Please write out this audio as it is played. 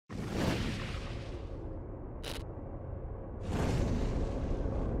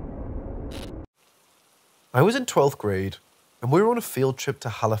I was in 12th grade, and we were on a field trip to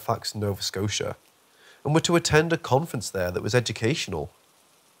Halifax, Nova Scotia, and were to attend a conference there that was educational.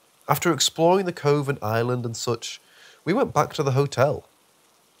 After exploring the cove and island and such, we went back to the hotel.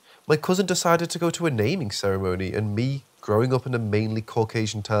 My cousin decided to go to a naming ceremony, and me, growing up in a mainly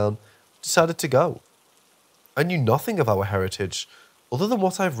Caucasian town, decided to go. I knew nothing of our heritage, other than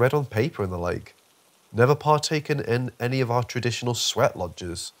what I've read on paper and the like. Never partaken in any of our traditional sweat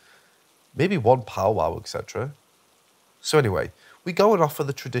lodges. Maybe one powwow, etc. So anyway, we go and offer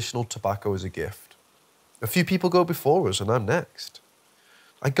the traditional tobacco as a gift. A few people go before us and I'm next.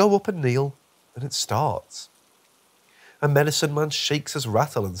 I go up and kneel, and it starts. A medicine man shakes his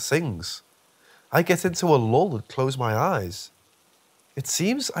rattle and sings. I get into a lull and close my eyes. It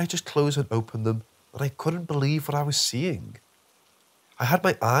seems I just closed and opened them, and I couldn't believe what I was seeing. I had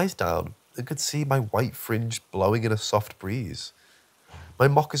my eyes down and could see my white fringe blowing in a soft breeze. My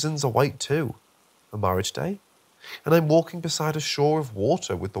moccasins are white too, a marriage day, and I'm walking beside a shore of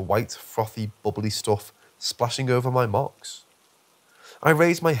water with the white, frothy, bubbly stuff splashing over my mocks. I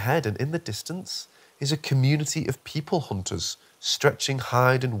raise my head, and in the distance is a community of people hunters stretching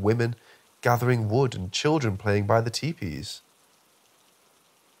hide and women gathering wood and children playing by the teepees.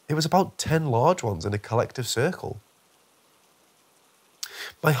 It was about 10 large ones in a collective circle.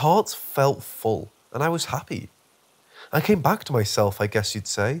 My heart felt full, and I was happy. I came back to myself, I guess you'd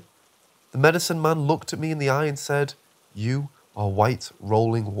say. The medicine man looked at me in the eye and said, "You are White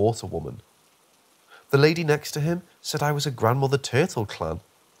Rolling Water Woman." The lady next to him said I was a grandmother turtle clan.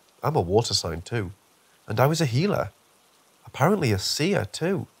 I'm a water sign too. And I was a healer. Apparently a seer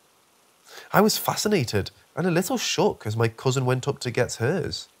too. I was fascinated and a little shook as my cousin went up to get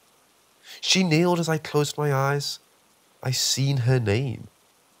hers. She kneeled as I closed my eyes. I seen her name.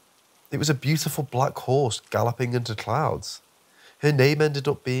 It was a beautiful black horse galloping into clouds. Her name ended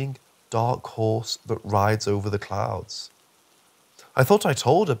up being Dark Horse That Rides Over the Clouds. I thought I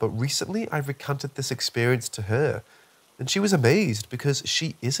told her, but recently I recanted this experience to her, and she was amazed because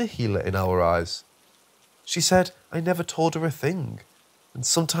she is a healer in our eyes. She said I never told her a thing, and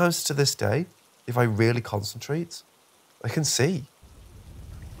sometimes to this day, if I really concentrate, I can see.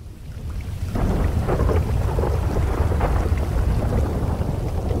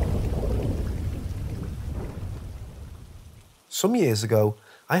 Some years ago,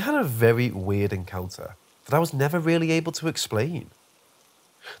 I had a very weird encounter that I was never really able to explain.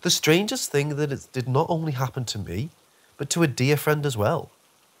 The strangest thing that it did not only happen to me, but to a dear friend as well.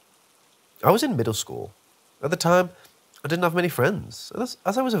 I was in middle school. At the time, I didn't have many friends, as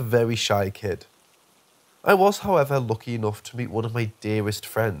I was a very shy kid. I was, however, lucky enough to meet one of my dearest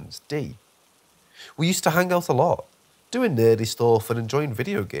friends, Dee. We used to hang out a lot, doing nerdy stuff and enjoying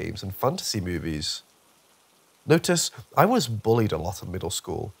video games and fantasy movies. Notice, I was bullied a lot in middle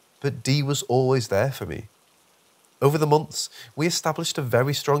school, but Dee was always there for me. Over the months, we established a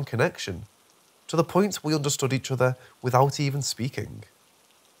very strong connection, to the point we understood each other without even speaking.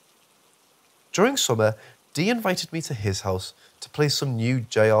 During summer, Dee invited me to his house to play some new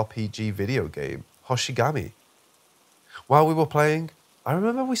JRPG video game, Hoshigami. While we were playing, I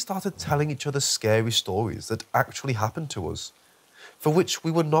remember we started telling each other scary stories that actually happened to us, for which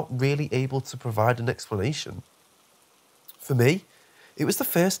we were not really able to provide an explanation. For me, it was the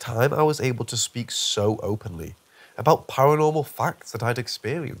first time I was able to speak so openly about paranormal facts that I'd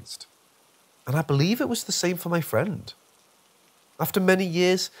experienced. And I believe it was the same for my friend. After many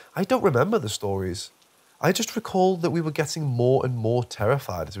years, I don't remember the stories. I just recall that we were getting more and more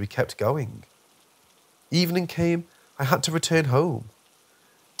terrified as we kept going. Evening came, I had to return home.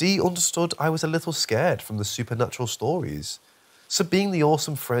 Dee understood I was a little scared from the supernatural stories, so being the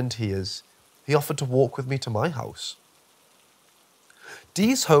awesome friend he is, he offered to walk with me to my house.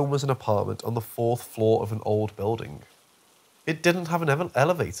 Dee's home was an apartment on the 4th floor of an old building. It didn't have an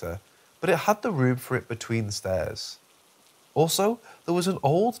elevator, but it had the room for it between the stairs. Also, there was an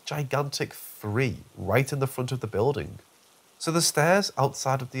old gigantic 3 right in the front of the building, so the stairs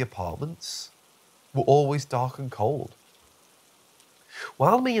outside of the apartments were always dark and cold.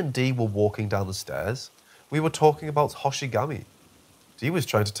 While me and Dee were walking down the stairs, we were talking about Hoshigami. Dee was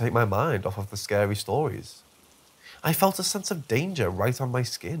trying to take my mind off of the scary stories. I felt a sense of danger right on my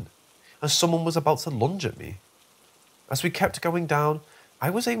skin, as someone was about to lunge at me. As we kept going down, I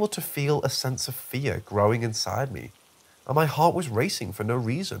was able to feel a sense of fear growing inside me, and my heart was racing for no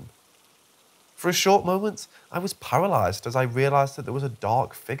reason. For a short moment, I was paralyzed as I realized that there was a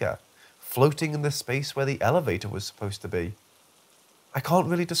dark figure floating in the space where the elevator was supposed to be. I can't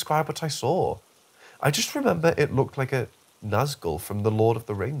really describe what I saw. I just remember it looked like a Nazgul from The Lord of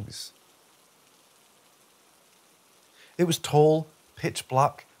the Rings. It was tall, pitch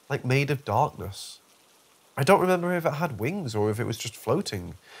black, like made of darkness. I don't remember if it had wings or if it was just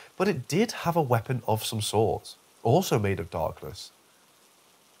floating, but it did have a weapon of some sort, also made of darkness.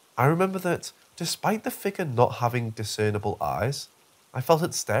 I remember that, despite the figure not having discernible eyes, I felt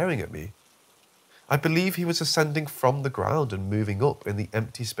it staring at me. I believe he was ascending from the ground and moving up in the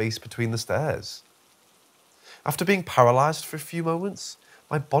empty space between the stairs. After being paralysed for a few moments,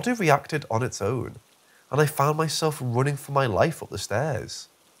 my body reacted on its own, and I found myself running for my life up the stairs.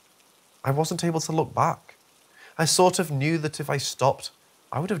 I wasn't able to look back. I sort of knew that if I stopped,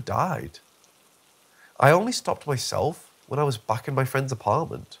 I would have died. I only stopped myself when I was back in my friend's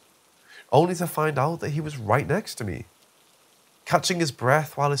apartment, only to find out that he was right next to me, catching his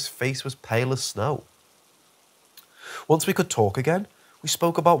breath while his face was pale as snow. Once we could talk again, we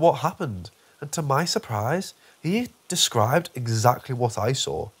spoke about what happened, and to my surprise, he described exactly what I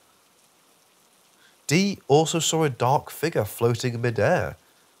saw. Dee also saw a dark figure floating in midair,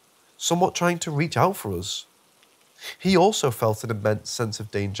 somewhat trying to reach out for us. He also felt an immense sense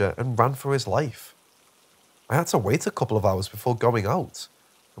of danger and ran for his life. I had to wait a couple of hours before going out,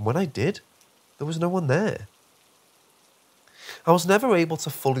 and when I did, there was no one there. I was never able to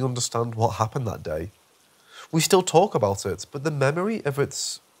fully understand what happened that day. We still talk about it, but the memory of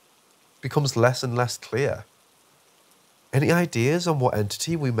it becomes less and less clear. Any ideas on what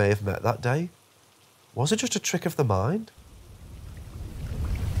entity we may have met that day? Was it just a trick of the mind?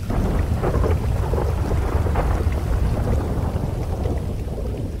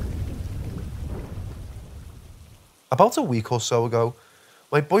 About a week or so ago,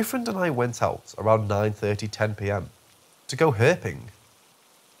 my boyfriend and I went out around 9:30, 10 p.m. to go herping,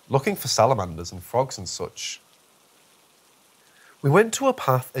 looking for salamanders and frogs and such. We went to a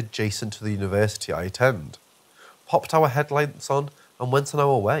path adjacent to the university I attend, popped our headlights on and went on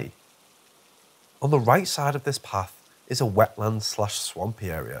our way. On the right side of this path is a wetland/swampy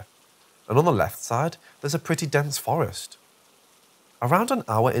area, and on the left side there's a pretty dense forest. Around an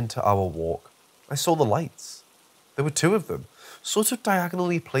hour into our walk, I saw the lights. There were two of them, sort of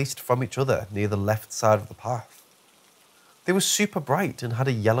diagonally placed from each other near the left side of the path. They were super bright and had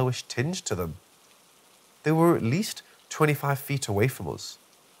a yellowish tinge to them. They were at least 25 feet away from us.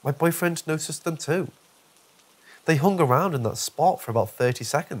 My boyfriend noticed them too. They hung around in that spot for about 30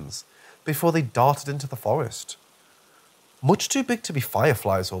 seconds before they darted into the forest. Much too big to be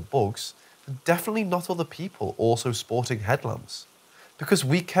fireflies or bugs, and definitely not other people also sporting headlamps, because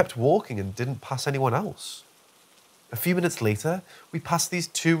we kept walking and didn't pass anyone else. A few minutes later, we passed these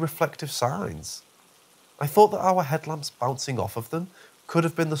two reflective signs. I thought that our headlamps bouncing off of them could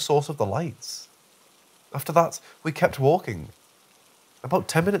have been the source of the lights. After that, we kept walking. About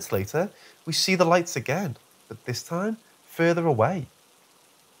 10 minutes later, we see the lights again, but this time, further away.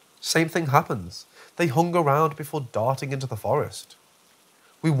 Same thing happens. They hung around before darting into the forest.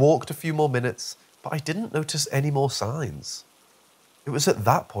 We walked a few more minutes, but I didn't notice any more signs. It was at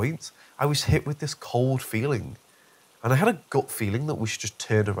that point I was hit with this cold feeling, and I had a gut feeling that we should just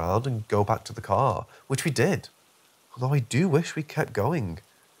turn around and go back to the car, which we did. Although I do wish we kept going,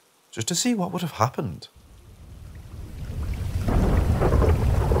 just to see what would have happened.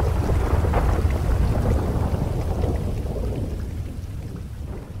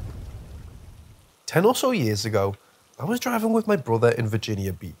 Ten or so years ago, I was driving with my brother in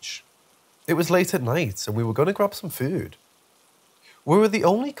Virginia Beach. It was late at night and we were going to grab some food. We were the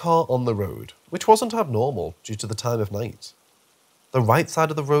only car on the road, which wasn't abnormal due to the time of night. The right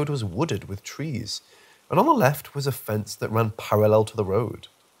side of the road was wooded with trees, and on the left was a fence that ran parallel to the road.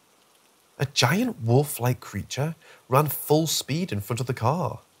 A giant wolf-like creature ran full speed in front of the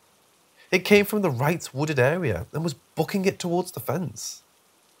car. It came from the right wooded area and was booking it towards the fence.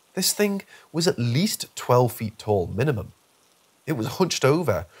 This thing was at least 12 feet tall minimum. It was hunched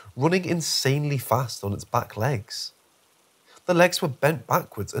over, running insanely fast on its back legs. The legs were bent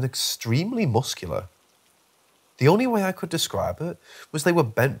backwards and extremely muscular. The only way I could describe it was they were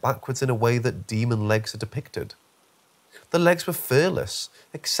bent backwards in a way that demon legs are depicted. The legs were furless,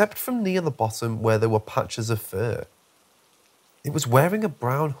 except from near the bottom where there were patches of fur. It was wearing a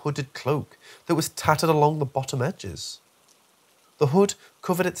brown hooded cloak that was tattered along the bottom edges. The hood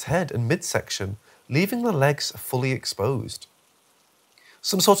covered its head and midsection, leaving the legs fully exposed.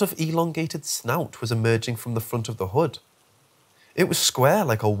 Some sort of elongated snout was emerging from the front of the hood. It was square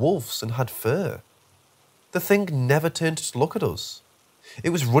like a wolf's and had fur. The thing never turned to look at us. It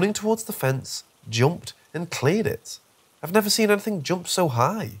was running towards the fence, jumped and cleared it. I've never seen anything jump so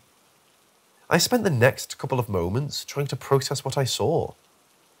high. I spent the next couple of moments trying to process what I saw.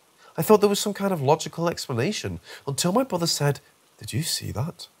 I thought there was some kind of logical explanation until my brother said, "Did you see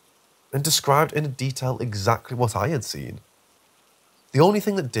that?" and described in detail exactly what I had seen. The only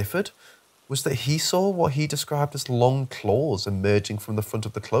thing that differed was that he saw what he described as long claws emerging from the front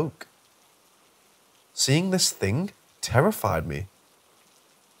of the cloak. Seeing this thing terrified me.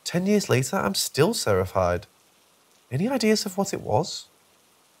 10 years later, I'm still terrified. Any ideas of what it was?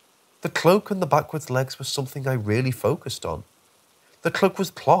 The cloak and the backwards legs were something I really focused on. The cloak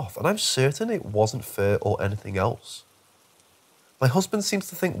was cloth, and I'm certain it wasn't fur or anything else. My husband seems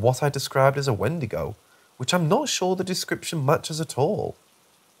to think what I described as a Wendigo, which I'm not sure the description matches at all.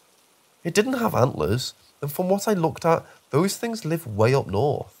 It didn't have antlers, and from what I looked at, those things live way up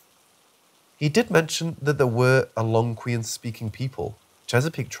north. He did mention that there were Algonquian-speaking people,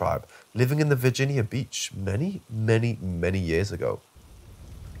 Chesapeake tribe, living in the Virginia Beach many, many, many years ago.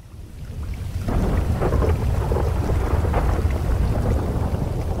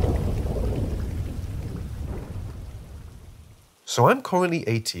 So I'm currently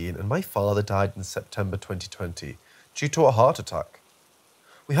 18 and my father died in September 2020 due to a heart attack.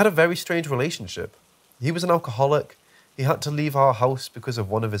 We had a very strange relationship. He was an alcoholic. He had to leave our house because of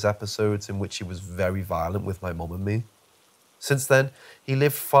one of his episodes in which he was very violent with my mum and me. Since then, he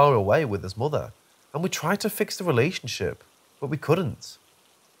lived far away with his mother, and we tried to fix the relationship, but we couldn't.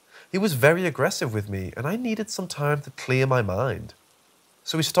 He was very aggressive with me, and I needed some time to clear my mind.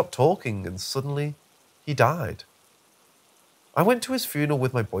 So we stopped talking, and suddenly, he died. I went to his funeral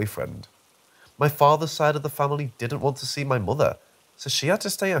with my boyfriend. My father's side of the family didn't want to see my mother, so she had to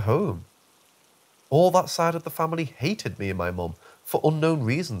stay at home. All that side of the family hated me and my mum for unknown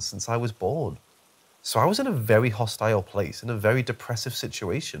reasons since I was born. So I was in a very hostile place, in a very depressive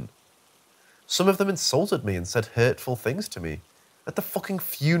situation. Some of them insulted me and said hurtful things to me at the fucking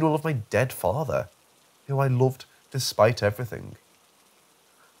funeral of my dead father, who I loved despite everything.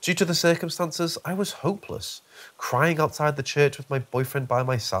 Due to the circumstances, I was hopeless, crying outside the church with my boyfriend by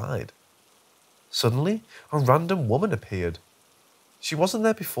my side. Suddenly, a random woman appeared. She wasn't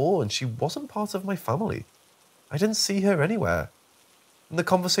there before and she wasn't part of my family. I didn't see her anywhere. And the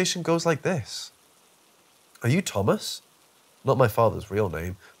conversation goes like this. Are you Thomas? Not my father's real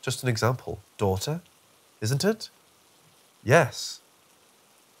name, just an example. Daughter? Isn't it? Yes.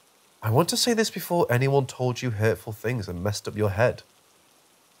 I want to say this before anyone told you hurtful things and messed up your head.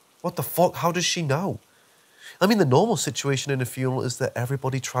 What the fuck? How does she know? I mean, the normal situation in a funeral is that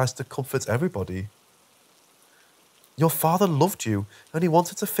everybody tries to comfort everybody. Your father loved you and he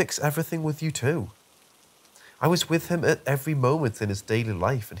wanted to fix everything with you too. I was with him at every moment in his daily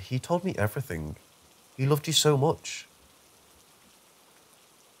life and he told me everything. He loved you so much.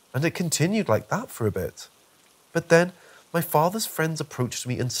 And it continued like that for a bit. But then my father's friends approached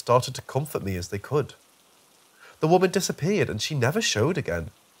me and started to comfort me as they could. The woman disappeared and she never showed again.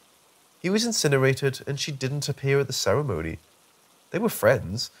 He was incinerated and she didn't appear at the ceremony. They were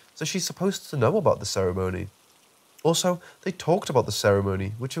friends, so she's supposed to know about the ceremony. Also, they talked about the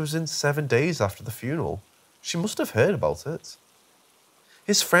ceremony, which was in 7 days after the funeral. She must have heard about it.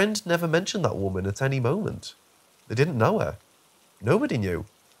 His friend never mentioned that woman at any moment. They didn't know her. Nobody knew.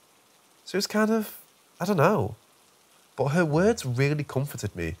 So it was kind of, I don't know. But her words really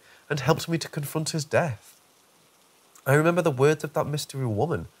comforted me and helped me to confront his death. I remember the words of that mystery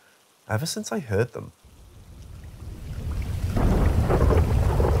woman ever since I heard them.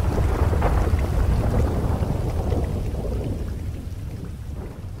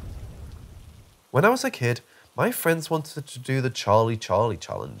 When I was a kid, my friends wanted to do the Charlie Charlie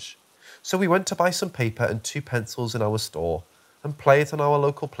challenge. So we went to buy some paper and 2 pencils in our store and play it on our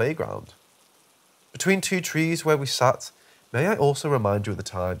local playground. Between 2 trees where we sat, may I also remind you at the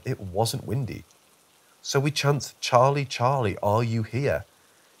time, it wasn't windy. So we chant, Charlie Charlie, are you here?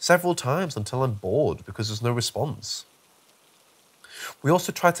 Several times until I'm bored because there's no response. We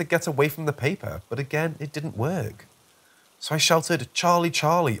also tried to get away from the paper, but again, it didn't work. So I shouted, Charlie,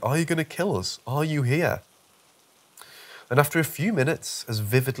 Charlie, are you going to kill us? Are you here? And after a few minutes, as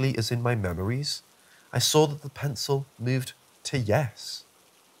vividly as in my memories, I saw that the pencil moved to yes.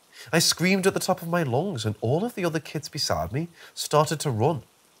 I screamed at the top of my lungs and all of the other kids beside me started to run.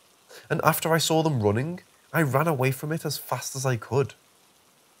 And after I saw them running, I ran away from it as fast as I could.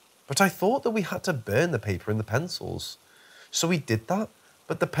 But I thought that we had to burn the paper and the pencils. So we did that.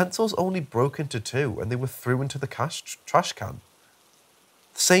 But the pencils only broke into 2 and they were thrown into the trash can.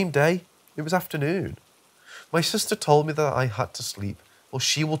 The same day, it was afternoon. My sister told me that I had to sleep, or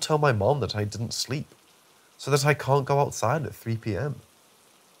she will tell my mom that I didn't sleep, so that I can't go outside at 3 p.m.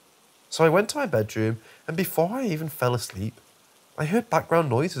 So I went to my bedroom, and before I even fell asleep, I heard background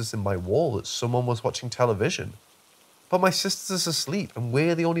noises in my wall that someone was watching television. But my sister's asleep, and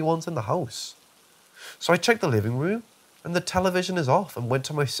we're the only ones in the house. So I checked the living room, and the television is off and went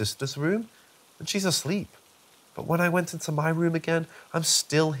to my sister's room and she's asleep. But when I went into my room again, I'm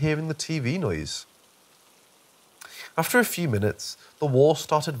still hearing the TV noise. After a few minutes, the wall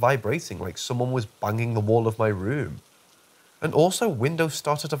started vibrating like someone was banging the wall of my room. And also windows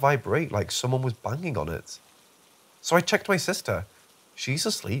started to vibrate like someone was banging on it. So I checked my sister. She's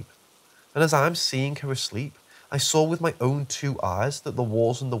asleep. And as I'm seeing her asleep, I saw with my own two eyes that the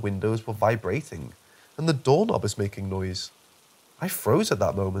walls and the windows were vibrating, and the doorknob was making noise. I froze at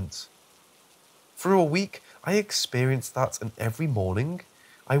that moment. For a week, I experienced that, and every morning,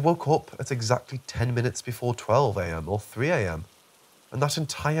 I woke up at exactly 10 minutes before 12 a.m. or 3 a.m. And that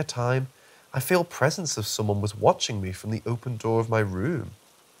entire time, I feel presence of someone was watching me from the open door of my room,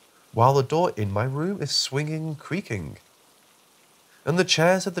 while the door in my room is swinging and creaking. And the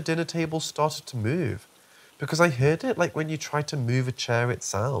chairs at the dinner table started to move, because I heard it like when you try to move a chair it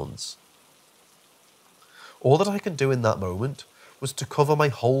sounds. All that I could do in that moment was to cover my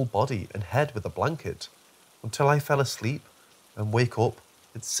whole body and head with a blanket until I fell asleep and wake up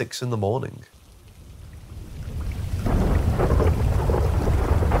at 6 in the morning.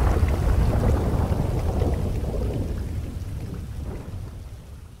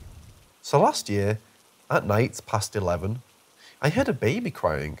 So last year, at night past 11, I heard a baby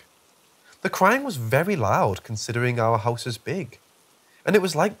crying. The crying was very loud considering our house is big, and it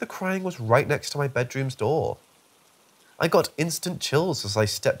was like the crying was right next to my bedroom's door. I got instant chills as I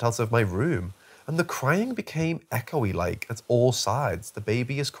stepped out of my room, and the crying became echoey like at all sides the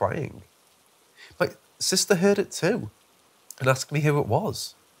baby is crying. My sister heard it too, and asked me who it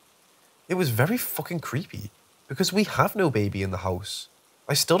was. It was very fucking creepy, because we have no baby in the house.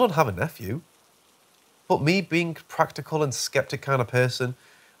 I still don't have a nephew. But me being practical and skeptic kind of person,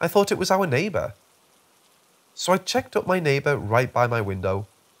 I thought it was our neighbour. So I checked up my neighbour right by my window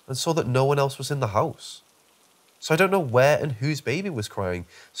and saw that no one else was in the house. So I don't know where and whose baby was crying,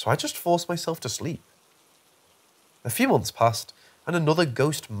 so I just forced myself to sleep. A few months passed and another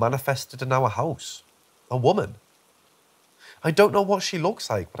ghost manifested in our house. A woman. I don't know what she looks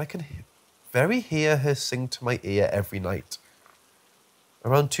like, but I can very hear her sing to my ear every night.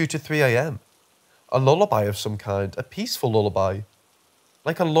 Around 2 to 3 a.m. A lullaby of some kind, a peaceful lullaby.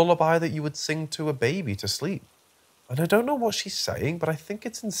 Like a lullaby that you would sing to a baby to sleep. And I don't know what she's saying, but I think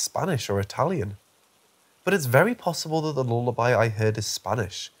it's in Spanish or Italian. But it's very possible that the lullaby I heard is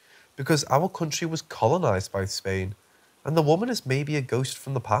Spanish, because our country was colonized by Spain, and the woman is maybe a ghost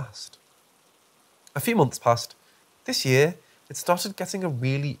from the past. A few months passed. This year, it started getting a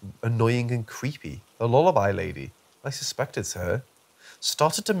really annoying and creepy. The lullaby lady, I suspect it's her,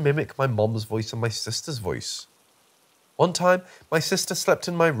 started to mimic my mom's voice and my sister's voice. One time, my sister slept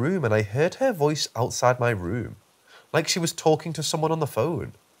in my room and I heard her voice outside my room, like she was talking to someone on the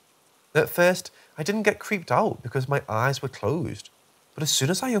phone. At first, I didn't get creeped out because my eyes were closed, but as soon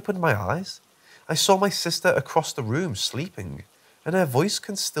as I opened my eyes, I saw my sister across the room sleeping, and her voice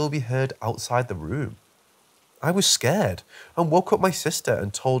can still be heard outside the room. I was scared and woke up my sister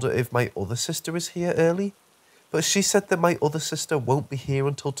and told her if my other sister is here early, but she said that my other sister won't be here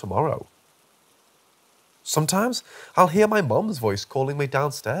until tomorrow. Sometimes I'll hear my mom's voice calling me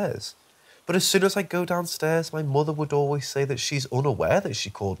downstairs, but as soon as I go downstairs, my mother would always say that she's unaware that she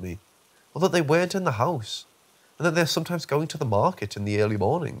called me, or that they weren't in the house, and that they're sometimes going to the market in the early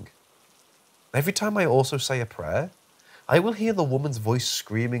morning. Every time I also say a prayer, I will hear the woman's voice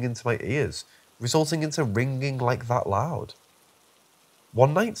screaming into my ears, resulting into ringing like that loud.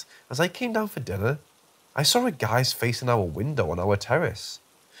 One night, as I came down for dinner, I saw a guy's face in our window on our terrace.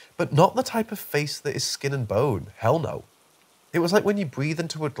 But not the type of face that is skin and bone, hell no. It was like when you breathe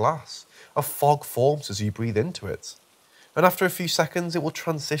into a glass, a fog forms as you breathe into it, and after a few seconds it will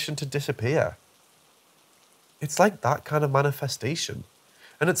transition to disappear. It's like that kind of manifestation,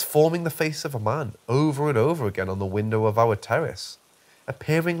 and it's forming the face of a man over and over again on the window of our terrace,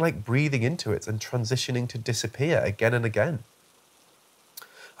 appearing like breathing into it and transitioning to disappear again and again.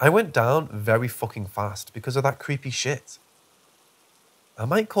 I went down very fucking fast because of that creepy shit. I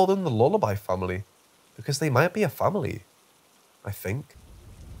might call them the Lullaby family, because they might be a family, I think.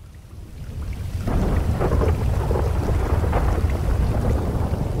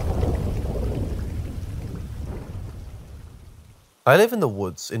 I live in the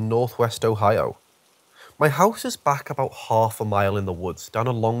woods in northwest Ohio. My house is back about half a mile in the woods down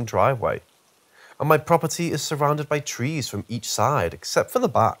a long driveway, and my property is surrounded by trees from each side except for the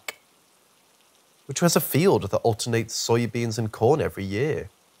back, which has a field that alternates soybeans and corn every year.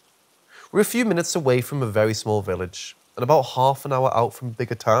 We're a few minutes away from a very small village, and about half an hour out from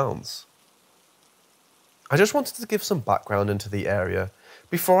bigger towns. I just wanted to give some background into the area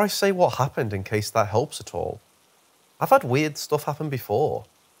before I say what happened in case that helps at all. I've had weird stuff happen before.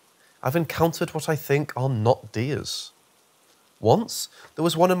 I've encountered what I think are not deers. Once, there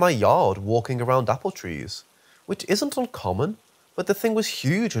was one in my yard walking around apple trees, which isn't uncommon, but the thing was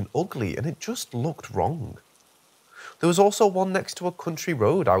huge and ugly and it just looked wrong. There was also one next to a country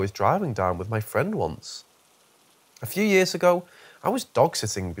road I was driving down with my friend once. A few years ago, I was dog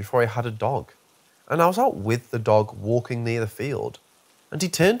sitting before I had a dog, and I was out with the dog walking near the field, and he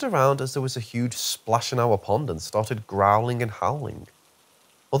turned around as there was a huge splash in our pond and started growling and howling.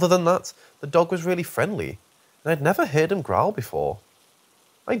 Other than that, the dog was really friendly, and I'd never heard him growl before.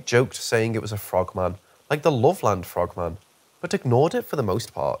 I joked saying it was a frogman, like the Loveland frogman, but ignored it for the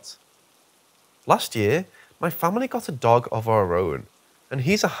most part. Last year, my family got a dog of our own, and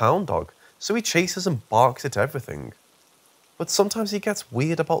he's a hound dog, so he chases and barks at everything. But sometimes he gets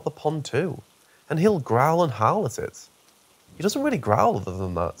weird about the pond too, and he'll growl and howl at it. He doesn't really growl other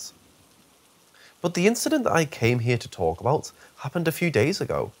than that. But the incident that I came here to talk about happened a few days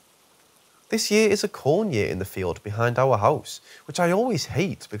ago. This year is a corn year in the field behind our house, which I always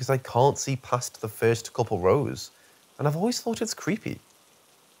hate because I can't see past the first couple rows, and I've always thought it's creepy.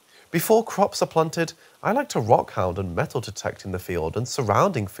 Before crops are planted, I like to rock hound and metal detect in the field and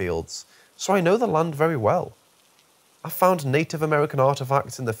surrounding fields, so I know the land very well. I've found Native American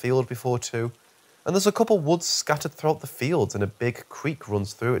artifacts in the field before too, and there's a couple woods scattered throughout the fields and a big creek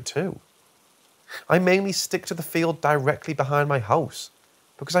runs through it too. I mainly stick to the field directly behind my house,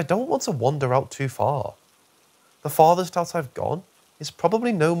 because I don't want to wander out too far. The farthest out I've gone is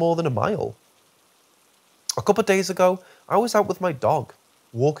probably no more than a mile. A couple of days ago, I was out with my dog,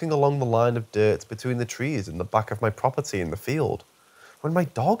 walking along the line of dirt between the trees in the back of my property in the field, when my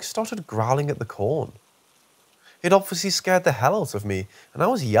dog started growling at the corn. It obviously scared the hell out of me, and I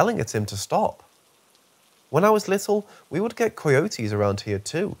was yelling at him to stop. When I was little, we would get coyotes around here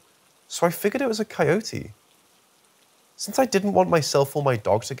too, so I figured it was a coyote. Since I didn't want myself or my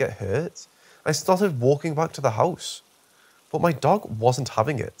dog to get hurt, I started walking back to the house, but my dog wasn't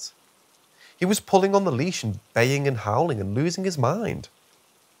having it. He was pulling on the leash and baying and howling and losing his mind.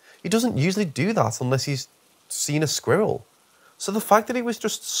 He doesn't usually do that unless he's seen a squirrel, so the fact that he was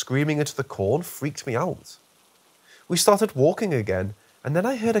just screaming into the corn freaked me out. We started walking again, and then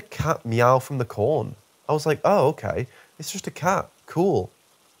I heard a cat meow from the corn. I was like, oh, okay, it's just a cat, cool.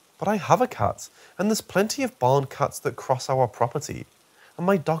 But I have a cat, and there's plenty of barn cats that cross our property, and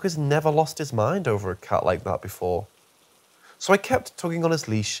my dog has never lost his mind over a cat like that before. So I kept tugging on his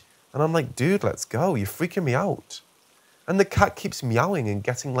leash, and I'm like, dude, let's go, you're freaking me out. And the cat keeps meowing and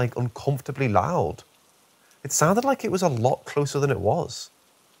getting like uncomfortably loud. It sounded like it was a lot closer than it was.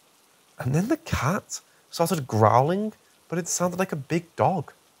 And then the cat started growling, but it sounded like a big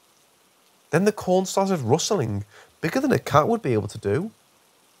dog. Then the corn started rustling, bigger than a cat would be able to do.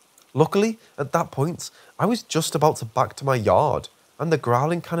 Luckily, at that point, I was just about to back to my yard, and the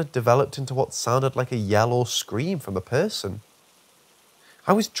growling kind of developed into what sounded like a yell or scream from a person.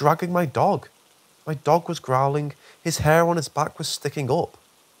 I was dragging my dog. My dog was growling, his hair on his back was sticking up.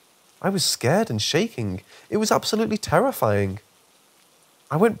 I was scared and shaking. It was absolutely terrifying.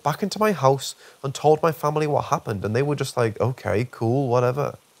 I went back into my house and told my family what happened, and they were just like, okay, cool,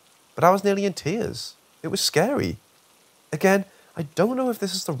 whatever. But I was nearly in tears. It was scary. Again, I don't know if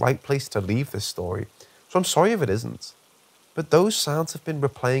this is the right place to leave this story, so I'm sorry if it isn't. But those sounds have been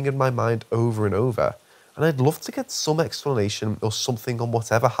replaying in my mind over and over, and I'd love to get some explanation or something on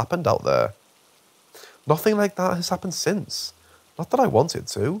whatever happened out there. Nothing like that has happened since. Not that I want it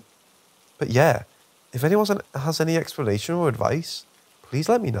to. But yeah, if anyone has any explanation or advice, please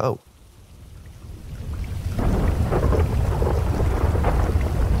let me know.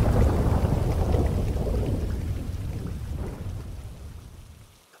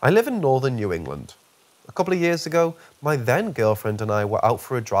 I live in northern New England. A couple of years ago, my then girlfriend and I were out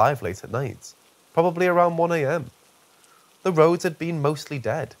for a drive late at night, probably around 1 a.m. The roads had been mostly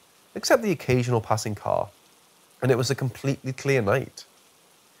dead, except the occasional passing car, and it was a completely clear night.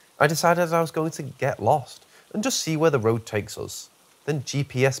 I decided I was going to get lost and just see where the road takes us, then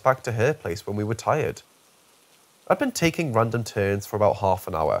GPS back to her place when we were tired. I'd been taking random turns for about half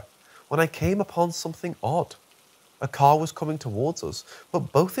an hour when I came upon something odd. A car was coming towards us,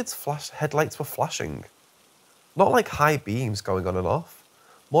 but both its headlights were flashing. Not like high beams going on and off,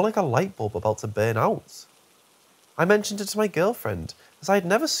 more like a light bulb about to burn out. I mentioned it to my girlfriend, as I had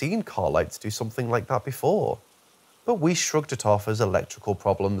never seen car lights do something like that before. But we shrugged it off as electrical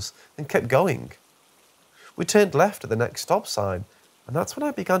problems and kept going. We turned left at the next stop sign, and that's when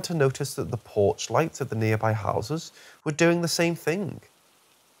I began to notice that the porch lights at the nearby houses were doing the same thing.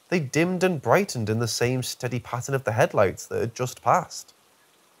 They dimmed and brightened in the same steady pattern of the headlights that had just passed.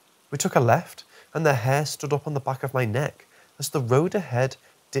 We took a left, and the hair stood up on the back of my neck as the road ahead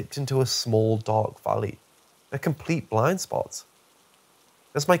dipped into a small dark valley, a complete blind spot.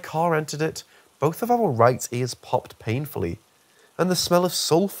 As my car entered it, both of our right ears popped painfully, and the smell of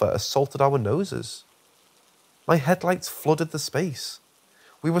sulphur assaulted our noses. My headlights flooded the space.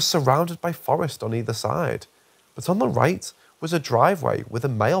 We were surrounded by forest on either side, but on the right was a driveway with a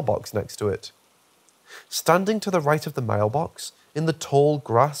mailbox next to it. Standing to the right of the mailbox, in the tall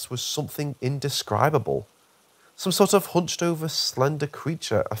grass, was something indescribable. Some sort of hunched over slender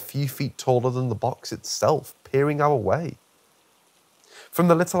creature a few feet taller than the box itself, peering our way. From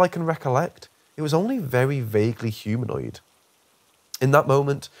the little I can recollect, it was only very vaguely humanoid. In that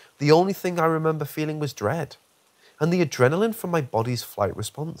moment, the only thing I remember feeling was dread, and the adrenaline from my body's flight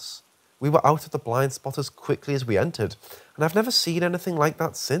response. We were out of the blind spot as quickly as we entered, and I've never seen anything like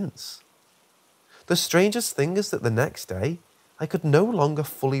that since. The strangest thing is that the next day, I could no longer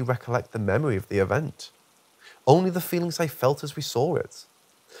fully recollect the memory of the event, only the feelings I felt as we saw it,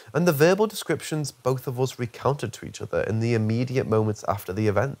 and the verbal descriptions both of us recounted to each other in the immediate moments after the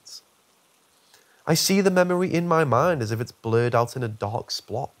event. I see the memory in my mind as if it's blurred out in a dark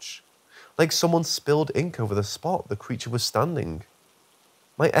splotch, like someone spilled ink over the spot the creature was standing.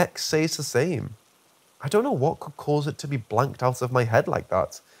 My ex says the same. I don't know what could cause it to be blanked out of my head like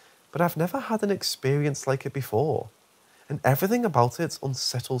that, but I've never had an experience like it before, and everything about it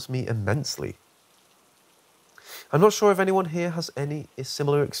unsettles me immensely. I'm not sure if anyone here has any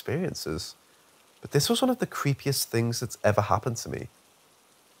similar experiences, but this was one of the creepiest things that's ever happened to me.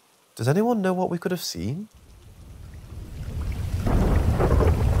 Does anyone know what we could have seen?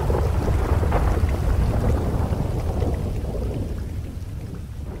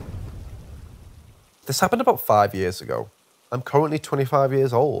 This happened about 5 years ago. I'm currently 25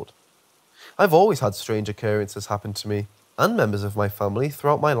 years old. I've always had strange occurrences happen to me and members of my family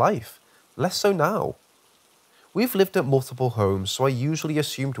throughout my life, less so now. We've lived at multiple homes, so I usually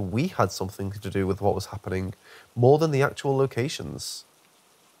assumed we had something to do with what was happening, more than the actual locations.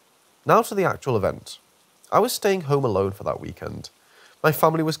 Now to the actual event. I was staying home alone for that weekend. My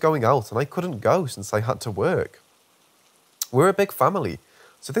family was going out and I couldn't go since I had to work. We're a big family,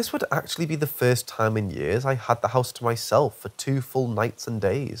 so this would actually be the first time in years I had the house to myself for 2 full nights and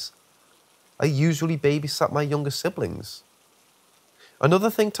days. I usually babysat my younger siblings. Another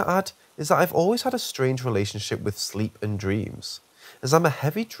thing to add is that I've always had a strange relationship with sleep and dreams, as I'm a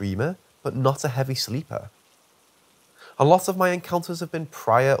heavy dreamer but not a heavy sleeper. A lot of my encounters have been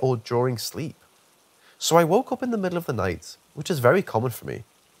prior or during sleep, so I woke up in the middle of the night, which is very common for me,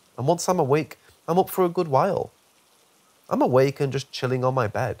 and once I'm awake, I'm up for a good while. I'm awake and just chilling on my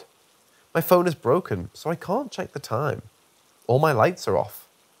bed. My phone is broken, so I can't check the time. All my lights are off.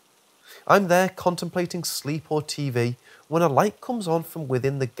 I'm there contemplating sleep or TV when a light comes on from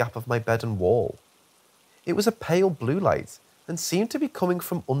within the gap of my bed and wall. It was a pale blue light and seemed to be coming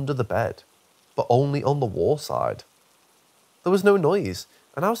from under the bed, but only on the wall side. There was no noise,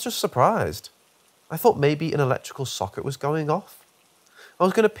 and I was just surprised. I thought maybe an electrical socket was going off. I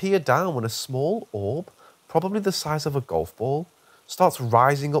was going to peer down when a small orb, probably the size of a golf ball, starts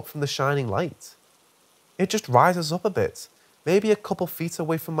rising up from the shining light. It just rises up a bit, maybe a couple feet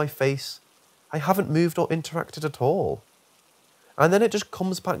away from my face. I haven't moved or interacted at all. And then it just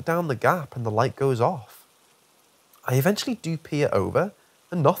comes back down the gap and the light goes off. I eventually do peer over,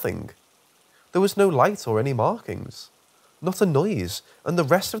 and nothing. There was no light or any markings. Not a noise, and the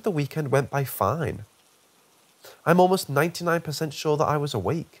rest of the weekend went by fine. I'm almost 99% sure that I was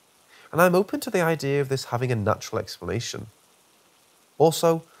awake, and I'm open to the idea of this having a natural explanation.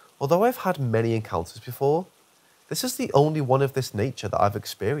 Also, although I've had many encounters before, this is the only one of this nature that I've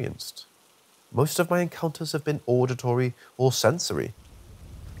experienced. Most of my encounters have been auditory or sensory.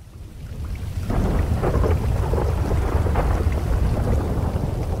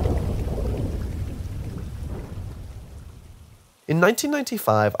 In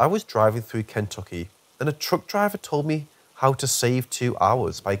 1995, I was driving through Kentucky, and a truck driver told me how to save 2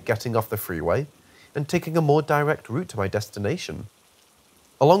 hours by getting off the freeway and taking a more direct route to my destination.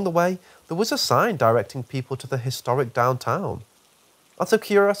 Along the way, there was a sign directing people to the historic downtown. Out of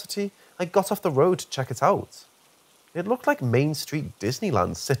curiosity, I got off the road to check it out. It looked like Main Street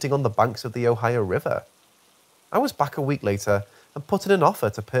Disneyland sitting on the banks of the Ohio River. I was back a week later and put in an offer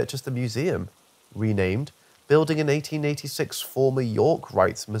to purchase the museum, renamed, building an 1886 former York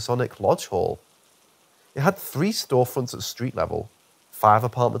Rite Masonic Lodge Hall. It had 3 storefronts at street level, 5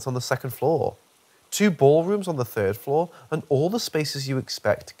 apartments on the 2nd floor, 2 ballrooms on the 3rd floor, and all the spaces you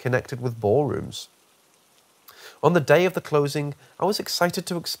expect connected with ballrooms. On the day of the closing, I was excited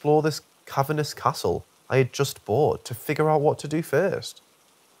to explore this cavernous castle I had just bought to figure out what to do first.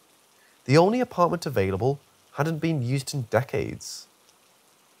 The only apartment available hadn't been used in decades.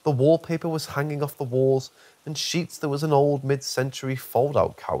 The wallpaper was hanging off the walls, and sheets there was an old mid-century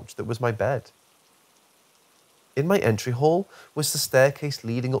fold-out couch that was my bed. In my entry hall was the staircase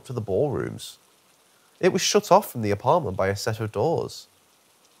leading up to the ballrooms. It was shut off from the apartment by a set of doors.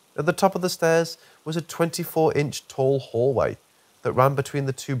 At the top of the stairs was a 24-inch tall hallway that ran between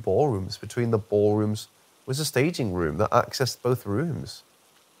the two ballrooms. Between the ballrooms was a staging room that accessed both rooms.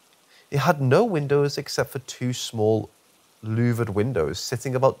 It had no windows except for two small louvered windows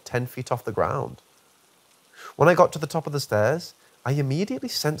sitting about 10 feet off the ground. When I got to the top of the stairs, I immediately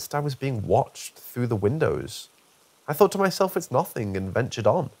sensed I was being watched through the windows. I thought to myself, it's nothing, and ventured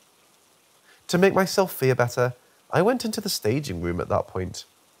on. To make myself feel better, I went into the staging room at that point.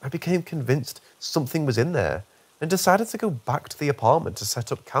 I became convinced something was in there and decided to go back to the apartment to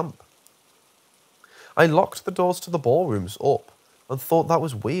set up camp. I locked the doors to the ballrooms up and thought that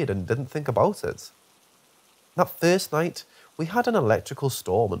was weird and didn't think about it. That first night, we had an electrical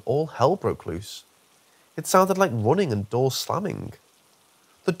storm and all hell broke loose. It sounded like running and doors slamming.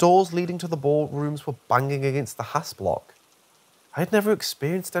 The doors leading to the ballrooms were banging against the hasp lock. I had never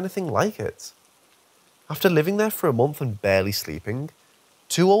experienced anything like it. After living there for a month and barely sleeping,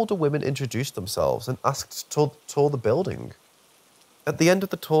 two older women introduced themselves and asked to tour the building. At the end of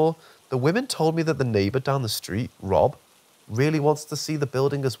the tour, the women told me that the neighbour down the street, Rob, really wants to see the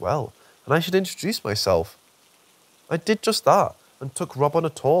building as well, and I should introduce myself. I did just that and took Rob on a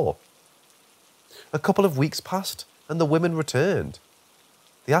tour. A couple of weeks passed and the women returned.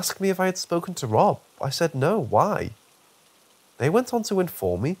 They asked me if I had spoken to Rob. I said no. Why? They went on to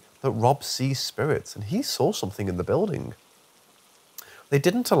inform me that Rob sees spirits and he saw something in the building. They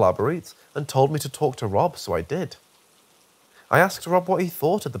didn't elaborate and told me to talk to Rob, so I did. I asked Rob what he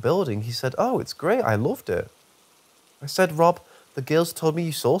thought of the building. He said, "Oh, it's great, I loved it." I said, "Rob, the girls told me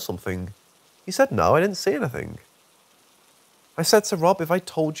you saw something." He said, "No, I didn't see anything." I said to Rob, "If I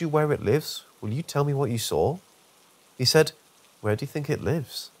told you where it lives, will you tell me what you saw?" He said, "Where do you think it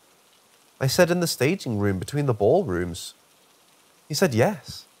lives?" I said, "In the staging room between the ballrooms." He said,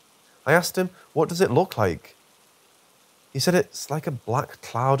 "Yes." I asked him, "What does it look like?" He said, "It's like a black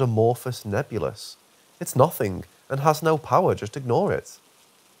cloud amorphous nebulous. It's nothing and has no power, just ignore it."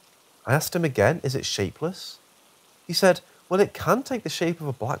 I asked him again, "Is it shapeless?" He said, "Well, it can take the shape of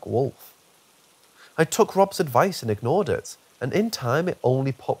a black wolf." I took Rob's advice and ignored it, and in time it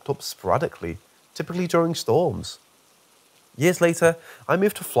only popped up sporadically, typically during storms. Years later, I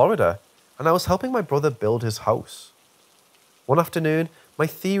moved to Florida, and I was helping my brother build his house. One afternoon, my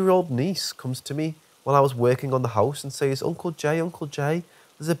 3-year-old niece comes to me while I was working on the house and says, Uncle Jay,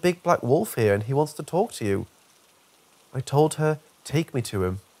 there's a big black wolf here and he wants to talk to you." I told her, "Take me to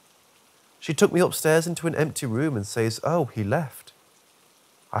him." She took me upstairs into an empty room and says, "Oh, he left."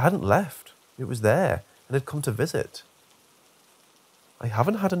 I hadn't left. It was there and had come to visit. I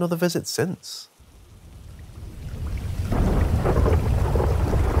haven't had another visit since.